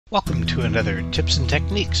Welcome to another Tips and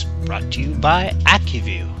Techniques brought to you by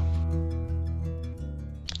Aqua-vu.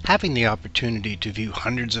 Having the opportunity to view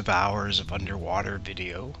hundreds of hours of underwater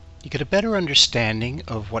video, you get a better understanding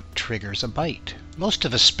of what triggers a bite. Most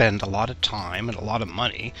of us spend a lot of time and a lot of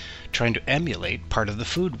money trying to emulate part of the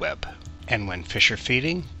food web, and when fish are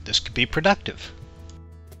feeding, this could be productive.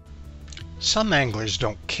 Some anglers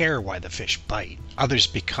don't care why the fish bite. Others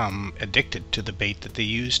become addicted to the bait that they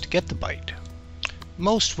use to get the bite.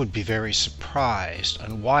 Most would be very surprised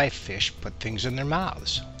on why fish put things in their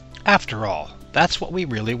mouths. After all, that's what we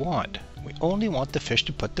really want. We only want the fish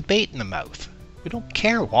to put the bait in the mouth. We don't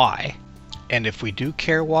care why. And if we do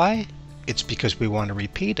care why, it's because we want to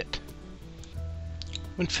repeat it.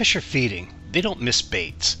 When fish are feeding, they don't miss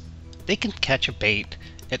baits. They can catch a bait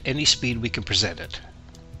at any speed we can present it.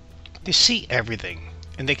 They see everything,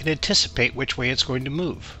 and they can anticipate which way it's going to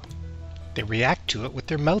move. They react to it with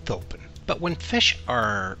their mouth open. But when fish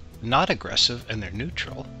are not aggressive and they're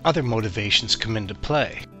neutral, other motivations come into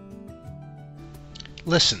play.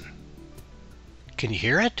 Listen. Can you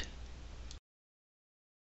hear it?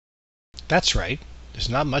 That's right. There's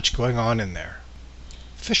not much going on in there.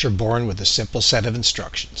 Fish are born with a simple set of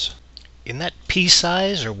instructions. In that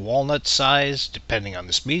pea-size or walnut-size, depending on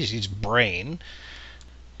the species, brain,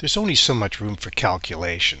 there's only so much room for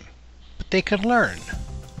calculation. But they can learn.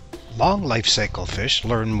 Long life cycle fish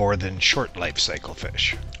learn more than short life cycle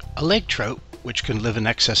fish. A lake trout, which can live in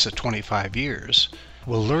excess of 25 years,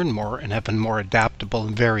 will learn more and have a more adaptable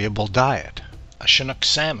and variable diet. A Chinook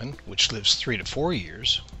salmon, which lives 3 to 4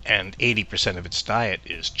 years, and 80% of its diet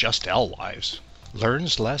is just alewives,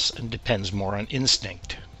 learns less and depends more on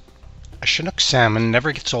instinct. A Chinook salmon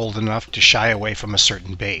never gets old enough to shy away from a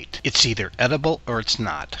certain bait. It's either edible or it's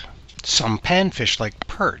not. Some panfish like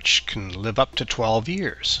perch can live up to 12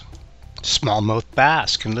 years. Smallmouth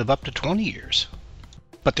bass can live up to 20 years.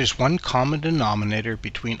 But there's one common denominator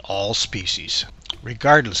between all species,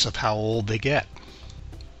 regardless of how old they get.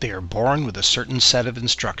 They are born with a certain set of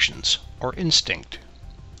instructions, or instinct.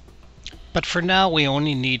 But for now, we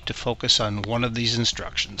only need to focus on one of these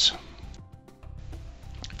instructions.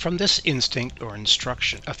 From this instinct or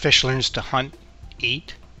instruction, a fish learns to hunt,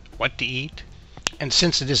 eat, what to eat, and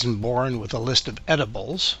since it isn't born with a list of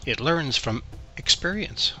edibles, it learns from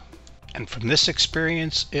experience. And from this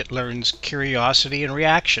experience, it learns curiosity and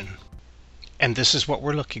reaction. And this is what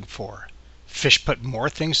we're looking for. Fish put more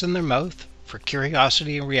things in their mouth for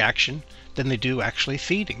curiosity and reaction than they do actually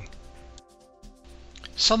feeding.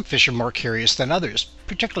 Some fish are more curious than others,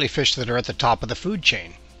 particularly fish that are at the top of the food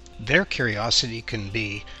chain. Their curiosity can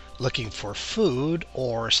be looking for food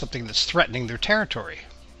or something that's threatening their territory.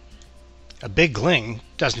 A big ling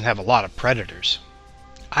doesn't have a lot of predators.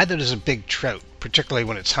 Either does a big trout, particularly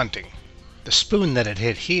when it's hunting. The spoon that it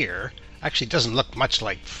hit here actually doesn't look much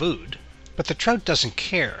like food, but the trout doesn't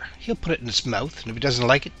care. He'll put it in his mouth, and if he doesn't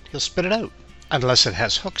like it, he'll spit it out, unless it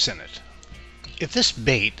has hooks in it. If this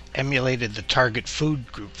bait emulated the target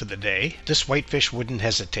food group for the day, this whitefish wouldn't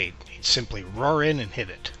hesitate. He'd simply roar in and hit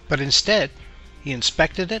it. But instead, he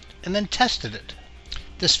inspected it and then tested it.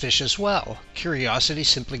 This fish as well. Curiosity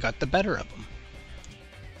simply got the better of him.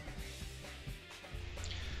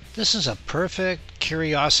 This is a perfect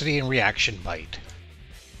curiosity and reaction bite.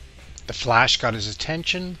 The flash got his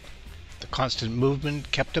attention, the constant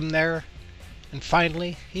movement kept him there, and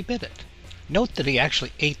finally he bit it. Note that he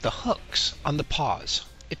actually ate the hooks on the paws.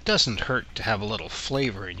 It doesn't hurt to have a little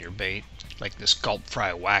flavor in your bait, like this gulp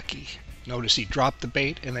fry wacky. Notice he dropped the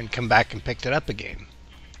bait and then come back and picked it up again.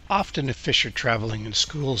 Often if fish are traveling in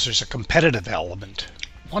schools, there's a competitive element.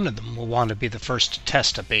 One of them will want to be the first to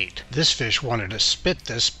test a bait. This fish wanted to spit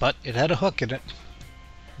this, but it had a hook in it.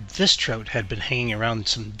 This trout had been hanging around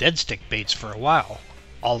some dead stick baits for a while.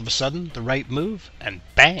 All of a sudden, the right move, and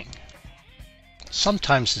bang!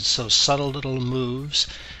 Sometimes it's those subtle little moves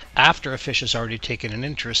after a fish has already taken an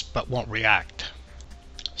interest but won't react.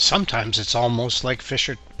 Sometimes it's almost like fish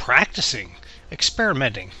are practicing,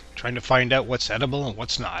 experimenting, trying to find out what's edible and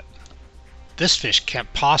what's not. This fish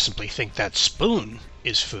can't possibly think that spoon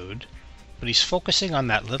is food, but he's focusing on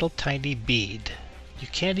that little tiny bead. You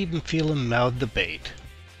can't even feel him mouth the bait.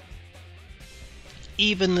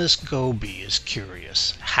 Even this goby is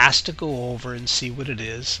curious, has to go over and see what it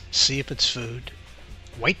is, see if it's food.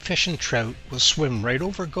 Whitefish and trout will swim right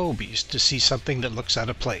over gobies to see something that looks out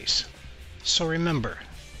of place. So remember,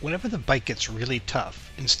 whenever the bite gets really tough,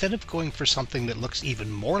 instead of going for something that looks even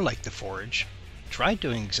more like the forage, try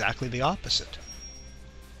doing exactly the opposite.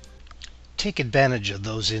 Take advantage of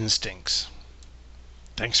those instincts.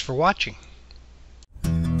 Thanks for watching.